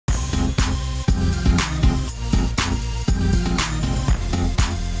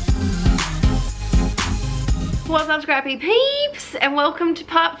What's up, Scrappy peeps, and welcome to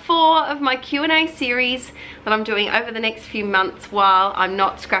part 4 of my Q&A series that I'm doing over the next few months while I'm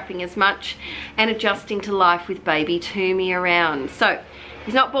not scrapping as much and adjusting to life with baby Toomey around. So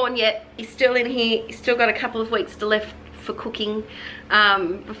he's not born yet, he's still in here, he's still got a couple of weeks to left for cooking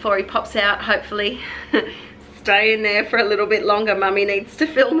before he pops out, hopefully. Stay in there for a little bit longer, mummy needs to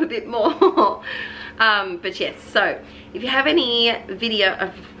film a bit more. But yes, so if you have any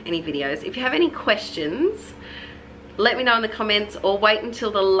videos, if you have any questions, let me know in the comments or wait until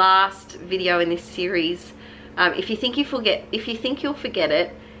the last video in this series. If you think you'll forget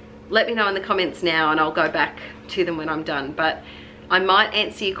it, let me know in the comments now and I'll go back to them when I'm done. But I might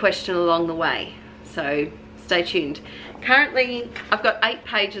answer your question along the way, so stay tuned. Currently, I've got 8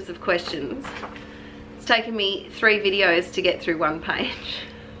 pages of questions. It's taken me 3 videos to get through 1 page.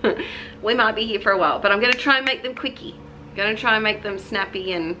 We might be here for a while, but I'm going to try and make them quickie. I'm going to try and make them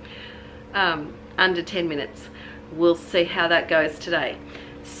snappy and under 10 minutes. We'll see how that goes today.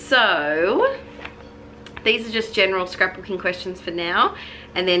 So these are just general scrapbooking questions for now,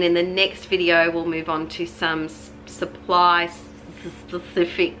 and then in the next video we'll move on to some supply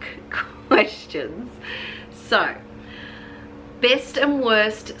specific questions. So, best and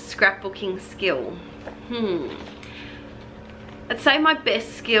worst scrapbooking skill. I'd say my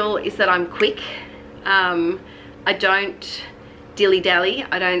best skill is that I'm quick. I don't dilly-dally.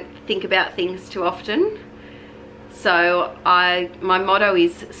 I don't think about things too often. So my motto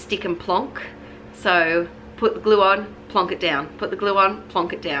is stick and plonk. So put the glue on, plonk it down. Put the glue on,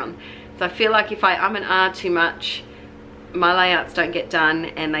 plonk it down. So I feel like if I and ah too much, my layouts don't get done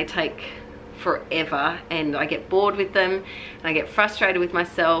and they take forever and I get bored with them and I get frustrated with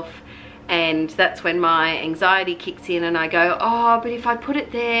myself, and that's when my anxiety kicks in and I go, oh, but if I put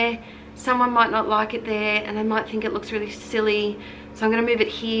it there, someone might not like it there and they might think it looks really silly, so I'm going to move it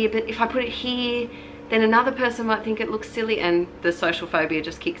here, but if I put it here, then another person might think it looks silly, and the social phobia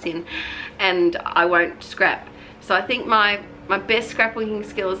just kicks in and I won't scrap. So I think my best scrapbooking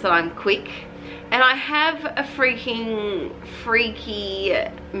skill is that I'm quick, and I have a freaky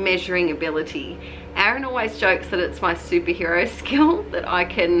measuring ability. Aaron always jokes that it's my superhero skill, that I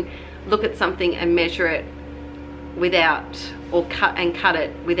can look at something and measure it without, or cut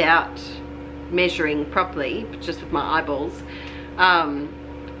it without measuring properly, just with my eyeballs.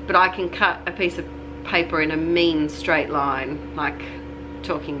 But I can cut a piece of paper in a mean straight line, like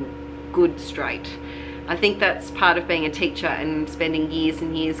talking good straight. I think that's part of being a teacher and spending years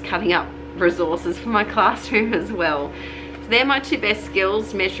and years cutting up resources for my classroom as well. So they're my 2 best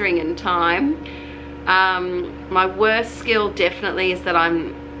skills, measuring and time. My worst skill definitely is that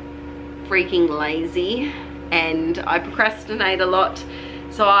I'm freaking lazy and I procrastinate a lot.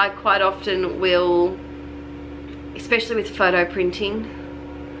 So I quite often will, especially with photo printing,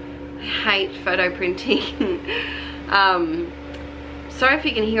 I hate photo printing. Sorry if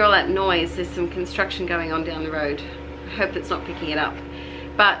you can hear all that noise, there's some construction going on down the road. I hope it's not picking it up.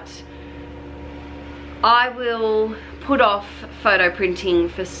 But I will put off photo printing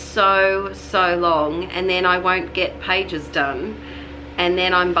for so long, and then I won't get pages done, and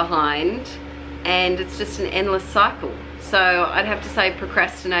then I'm behind, and it's just an endless cycle. So I'd have to say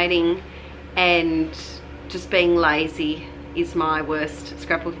procrastinating and just being lazy is my worst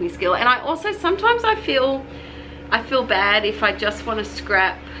scrapbooking skill. And I also sometimes I feel bad if I just want to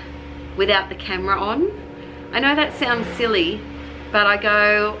scrap without the camera on. I know that sounds silly, but I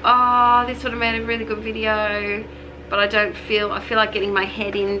go, oh, this would have made a really good video, but I feel like getting my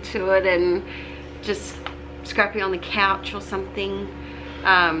head into it and just scrapping on the couch or something.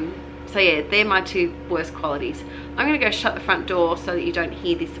 So yeah, they're my 2 worst qualities. I'm gonna go shut the front door so that you don't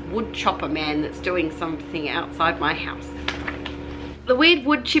hear this wood chopper man that's doing something outside my house. The weird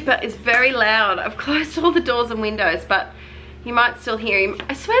wood chipper is very loud. I've closed all the doors and windows, but you might still hear him.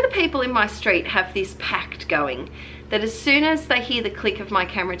 I swear the people in my street have this pact going, that as soon as they hear the click of my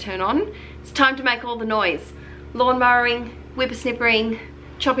camera turn on, it's time to make all the noise. Lawn mowing, whippersnippering,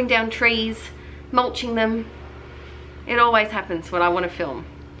 chopping down trees, mulching them. It always happens when I want to film.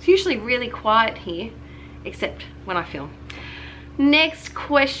 It's usually really quiet here, except when I film. Next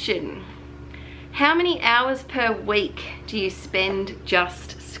question. How many hours per week do you spend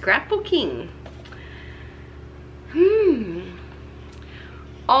just scrapbooking?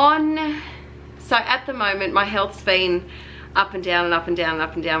 So at the moment, my health's been up and down and up and down and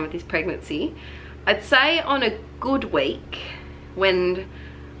up and down with this pregnancy. I'd say on a good week, when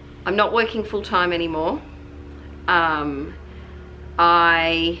I'm not working full-time anymore,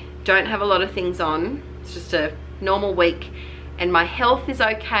 I don't have a lot of things on, it's just a normal week, and my health is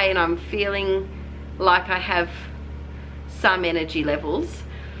okay and I'm feeling like I have some energy levels,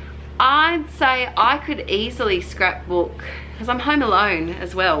 I'd say I could easily scrapbook, because I'm home alone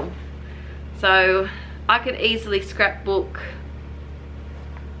as well, so I could easily scrapbook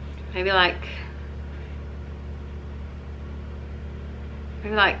maybe like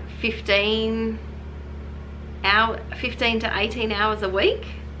 15 to 18 hours a week,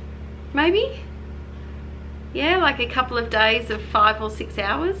 maybe. Yeah, like a couple of days of 5 or 6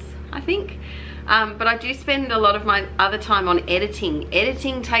 hours, I think. But I do spend a lot of my other time on editing.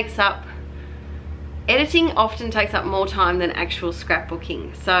 Editing often takes up more time than actual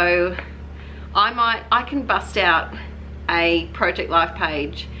scrapbooking. So I can bust out a Project Life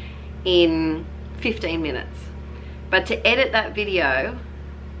page in 15 minutes. But to edit that video,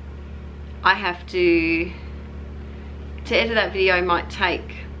 to edit that video might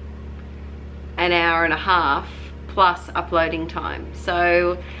take an hour and a half plus uploading time.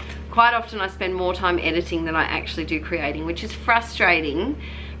 So quite often I spend more time editing than I actually do creating, which is frustrating.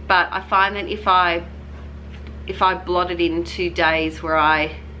 But I find that if I blot it into days where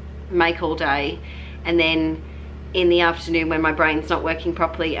I make all day, and then in the afternoon when my brain's not working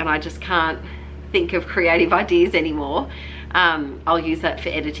properly and I just can't think of creative ideas anymore, I'll use that for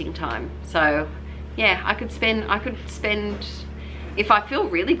editing time. So yeah, I could spend if I feel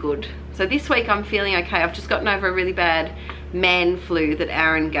really good. So this week I'm feeling okay. I've just gotten over a really bad man flu that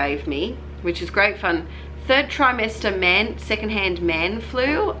Aaron gave me, which is great fun. 3rd trimester secondhand man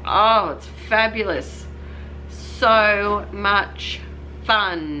flu. Oh, it's fabulous. So much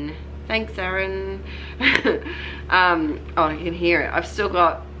fun. Thanks, Aaron. Oh, you can hear it. I'm still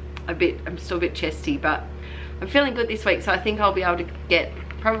a bit chesty, but I'm feeling good this week, so I think I'll be able to get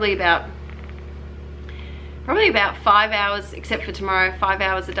probably about 5 hours, except for tomorrow, 5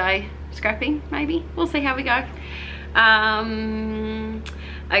 hours a day scrapping, maybe. We'll see how we go.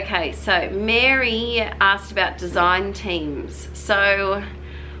 Okay, so Mary asked about design teams. So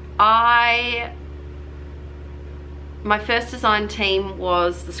my first design team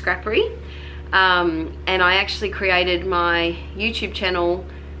was the Scrappy, and I actually created my YouTube channel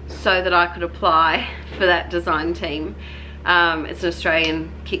so that I could apply for that design team. It's an Australian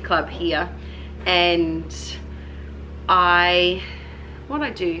kit club here, and I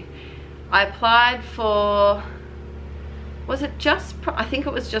applied for, I think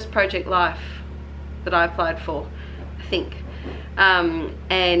it was just Project Life that I applied for, I think.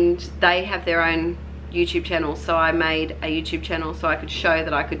 And they have their own YouTube channel, so I made a YouTube channel so I could show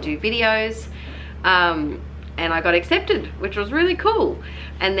that I could do videos, and I got accepted, which was really cool.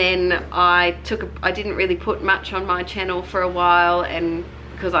 And then I didn't really put much on my channel for a while, and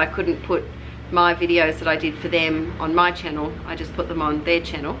because I couldn't put my videos that I did for them on my channel, I just put them on their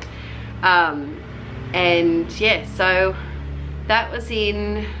channel. And yeah, so that was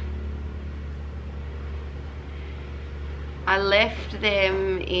I left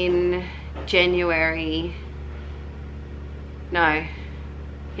them in January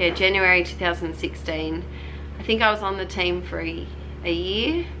 2016. I think I was on the team for a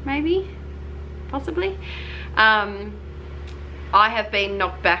year, maybe, possibly. I have been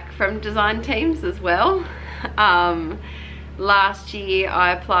knocked back from design teams as well. Last year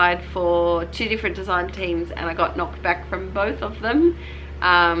I applied for 2 different design teams and I got knocked back from both of them.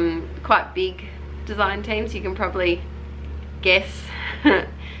 Quite big design teams, you can probably guess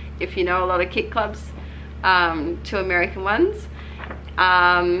if you know a lot of kit clubs, 2 American ones.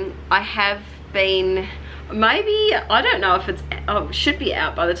 I have been, maybe, I don't know if it should be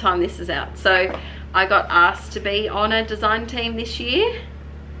out by the time this is out. So I got asked to be on a design team this year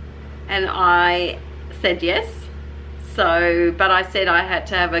and I said yes. So, but I said I had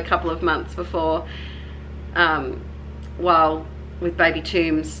to have a couple of months before, while with baby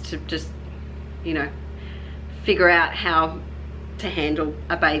Tombs, to just, you know, figure out how to handle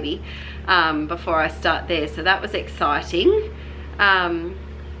a baby before I start there. So that was exciting.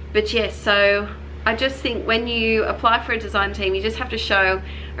 But yes, so I just think when you apply for a design team, you just have to show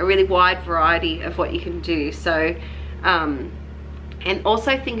a really wide variety of what you can do. So, and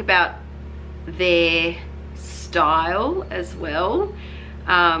also think about their style as well.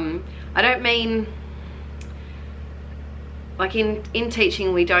 I don't mean, like in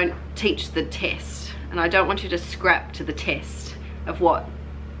teaching, we don't teach the test, and I don't want you to scrap to the test of what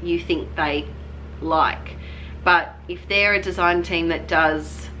you think they like. But if they're a design team that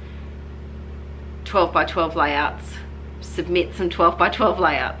does 12 by 12 layouts, submit some 12 by 12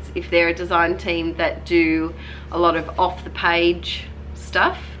 layouts. If they're a design team that do a lot of off the page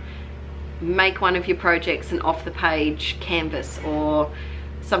stuff, make one of your projects an off the page canvas or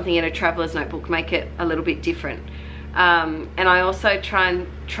something in a traveler's notebook. Make it a little bit different. And I also try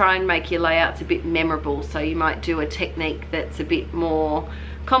and make your layouts a bit memorable. So you might do a technique that's a bit more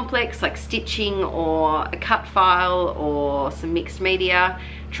complex, like stitching or a cut file or some mixed media,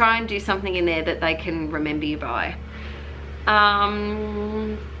 try and do something in there that they can remember you by. How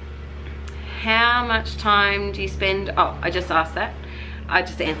much time do you spend? Oh, I just asked that. I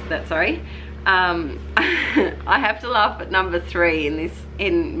just answered that, sorry. I have to laugh at number 3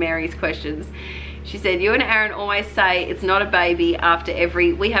 in Mary's questions. She said, you and Aaron always say it's not a baby after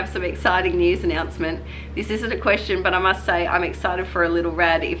every, we have some exciting news announcement. This isn't a question, but I must say I'm excited for a little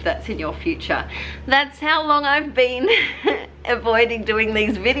Rad if that's in your future. That's how long I've been avoiding doing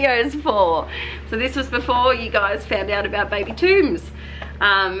these videos for. So this was before you guys found out about baby Tombs.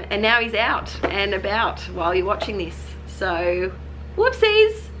 And now he's out and about while you're watching this. So,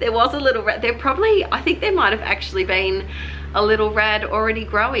 whoopsies, there was a little Rad. There probably, I think there might have actually been a little Rad already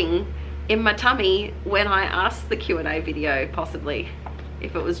growing in my tummy when I asked the Q&A video, possibly.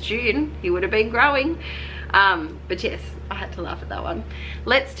 If it was June, he would have been growing. But yes, I had to laugh at that one.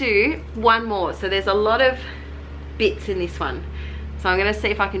 Let's do one more. So there's a lot of bits in this one. So I'm gonna see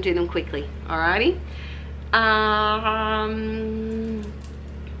if I can do them quickly, alrighty?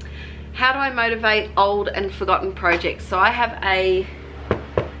 How do I motivate old and forgotten projects? So I have a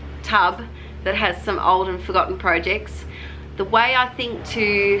tub that has some old and forgotten projects. The way I think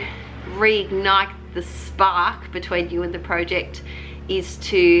to reignite the spark between you and the project is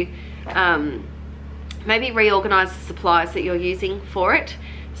to maybe reorganize the supplies that you're using for it.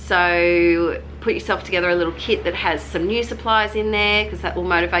 So put yourself together a little kit that has some new supplies in there, because that will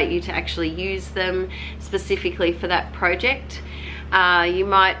motivate you to actually use them specifically for that project. You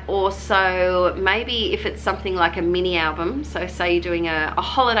might also, maybe if it's something like a mini album, so say you're doing a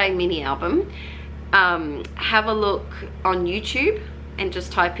holiday mini album, have a look on YouTube and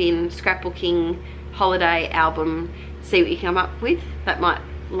just type in scrapbooking holiday album, see what you come up with. That might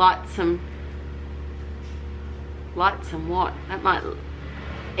light some what? That might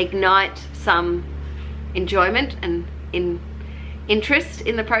ignite some enjoyment and interest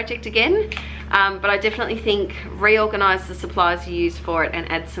in the project again. But I definitely think reorganize the supplies you use for it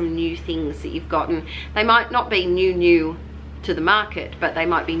and add some new things that you've gotten. They might not be new to the market, but they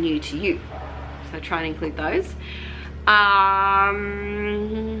might be new to you. So try and include those. How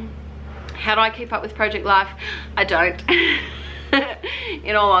do I keep up with Project Life? I don't.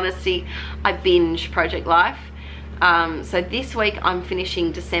 In all honesty, I binge Project Life. So this week I'm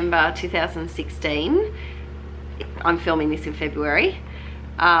finishing December 2016. I'm filming this in February.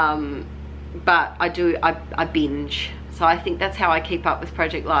 But I binge. So I think that's how I keep up with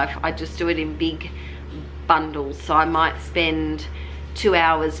Project Life. I just do it in big bundles. So I might spend 2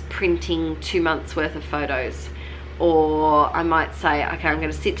 hours printing 2 months worth of photos. Or I might say, okay, I'm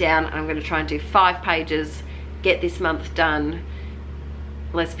going to sit down and I'm going to try and do 5 pages, get this month done.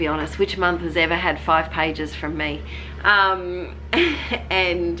 Let's be honest, which month has ever had 5 pages from me? And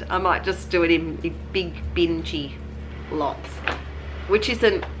I might just do it in big bingey lots, which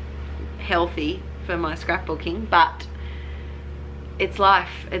isn't healthy for my scrapbooking, but it's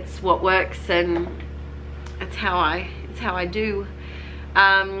life. It's what works, and it's how I do.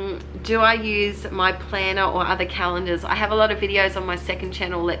 Do I use my planner or other calendars? I have a lot of videos on my second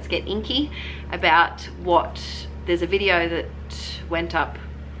channel, Let's Get Inkie, about there's a video that went up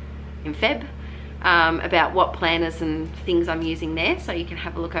in Feb about what planners and things I'm using there, so you can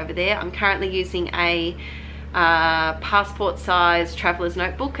have a look over there. I'm currently using a passport size traveler's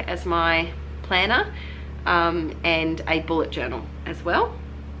notebook as my planner, and a bullet journal as well.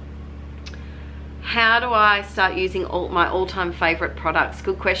 How do I start using my all-time favorite products?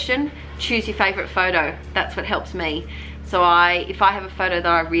 Good question. Choose your favorite photo. That's what helps me. So if I have a photo that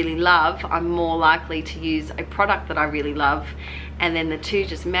I really love, I'm more likely to use a product that I really love, and then the two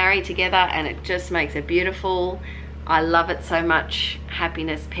just marry together and it just makes a beautiful, I love it so much,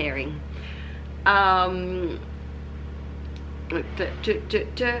 happiness pairing. How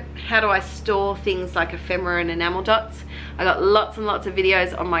do I store things like ephemera and enamel dots? I got lots and lots of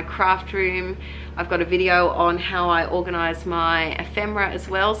videos on my craft room. I've got a video on how I organize my ephemera as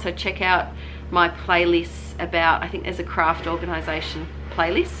well, so check out my playlists about, I think there's a craft organization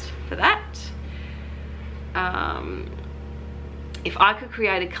playlist for that. If I could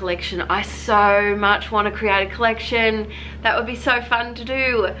create a collection, I so much want to create a collection. That would be so fun to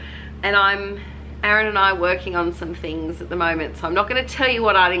do. And Aaron and I are working on some things at the moment, so I'm not going to tell you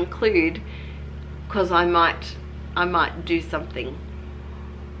what I'd include, because I might do something,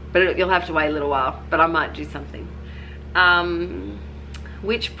 but you'll have to wait a little while, but I might do something.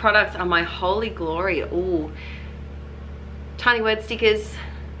 Which products are my holy glory? Ooh, tiny word stickers,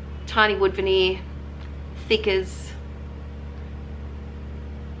 tiny wood veneer, thickers,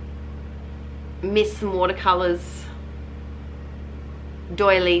 miss some watercolors,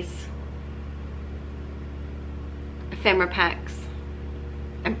 doilies, ephemera packs,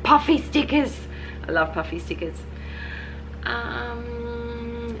 and puffy stickers. I love puffy stickers.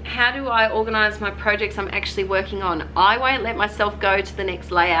 How do I organize my projects I'm actually working on? I won't let myself go to the next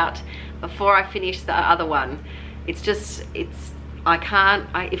layout before I finish the other one. It's just, I can't,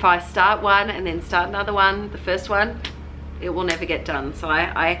 if I start one and then start another one, the first one, it will never get done. So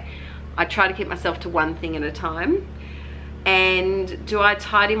I try to keep myself to one thing at a time. And do I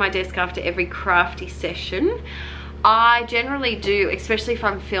tidy my desk after every crafty session? I generally do, especially if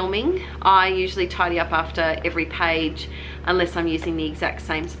I'm filming. I usually tidy up after every page unless I'm using the exact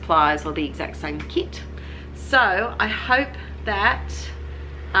same supplies or the exact same kit. So I hope that,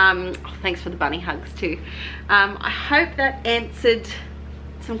 oh, thanks for the bunny hugs too. I hope that answered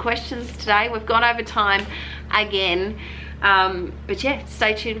some questions today. We've gone over time again. But yeah,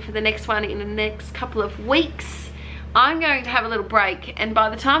 stay tuned for the next one in the next couple of weeks. I'm going to have a little break, and by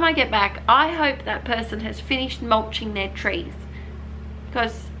the time I get back, I hope that person has finished mulching their trees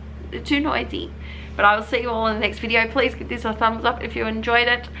because they're too noisy. But I will see you all in the next video. Please give this a thumbs up if you enjoyed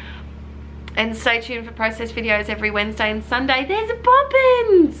it, and stay tuned for process videos every Wednesday and Sunday. There's a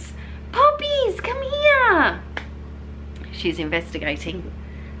Poppins! Poppies, come here! She's investigating.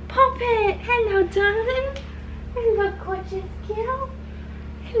 Poppet, hello darling. Hello gorgeous girl.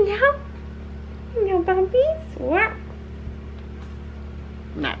 Hello. Hello puppies. What?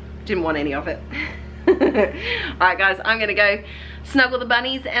 No, didn't want any of it. Alright guys, I'm gonna go snuggle the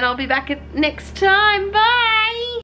bunnies and I'll be back next time. Bye!